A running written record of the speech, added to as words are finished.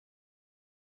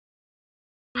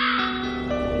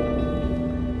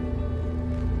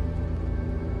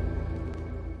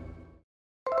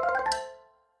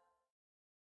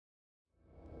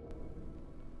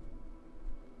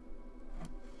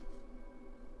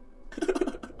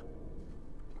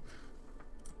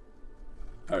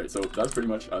Alright, so that's pretty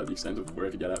much the extent of where I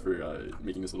could get at for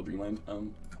making this little Dreamland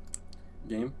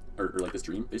game, or like this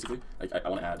dream, basically. Like, I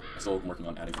want to add, I'm still working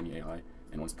on adding enemy AI,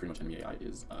 and once pretty much enemy AI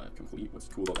is complete, what's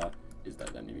cool about that is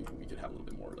that then maybe we could have a little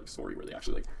bit more like story where they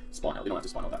actually like spawn out. They don't have to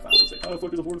spawn out that fast. They'll say, oh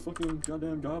fuck, there's a horde of fucking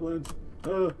goddamn goblins.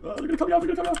 They're gonna come out,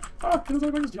 they're gonna come out. Ah, can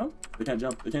those motherfuckers jump? They can't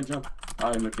jump, they can't jump.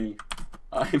 I am the king.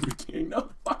 I am the king.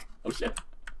 No, fuck. Oh shit.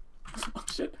 Oh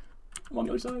shit. I'm on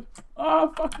the other side. Ah,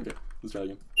 fuck. Okay, let's try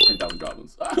again. 10,000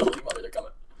 goblins. Ah, holy mother, they're coming.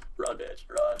 Run, bitch.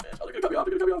 Run, bitch. Oh, they're gonna come out,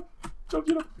 they're gonna come out. Jump,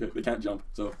 get up. Okay, they can't jump,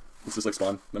 so let's just like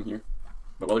spawn them here.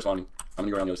 But while they're spawning, I'm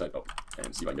gonna go around the other side. Oh,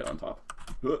 and see if I can get on top.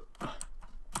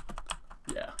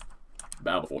 Yeah.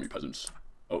 Bow before me, peasants.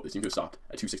 Oh, they seem to have stopped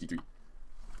at 263.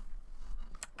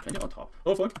 Can I get on top?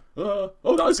 Oh, fuck. Oh,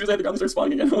 no, as soon as I hit the ground, they start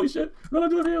spawning again. Holy shit. Run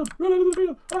into the field. Run into the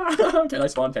field. Ah, can I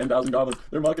spawn 10,000 goblins?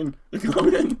 They're mucking. They're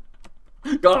coming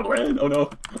in. Goblin. Oh, no.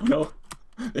 Oh, no.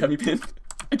 They have me pinned.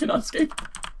 I cannot escape.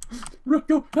 Run,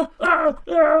 go.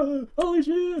 Holy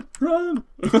shit. Run.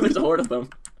 There's a horde of them.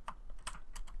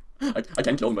 I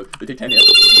can't kill them, but they take 10 hits.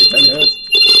 They take 10 hits.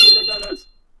 They take 10 hits.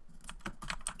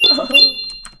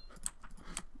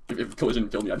 If collision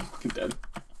killed me, I'd be fucking dead.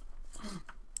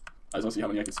 I just want to see how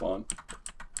many I can spawn.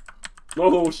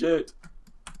 Oh shit!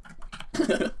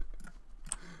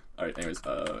 Alright, anyways,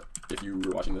 if you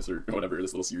were watching this or whatever,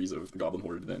 this little series of the Goblin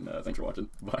Horde, then thanks for watching.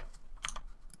 Bye.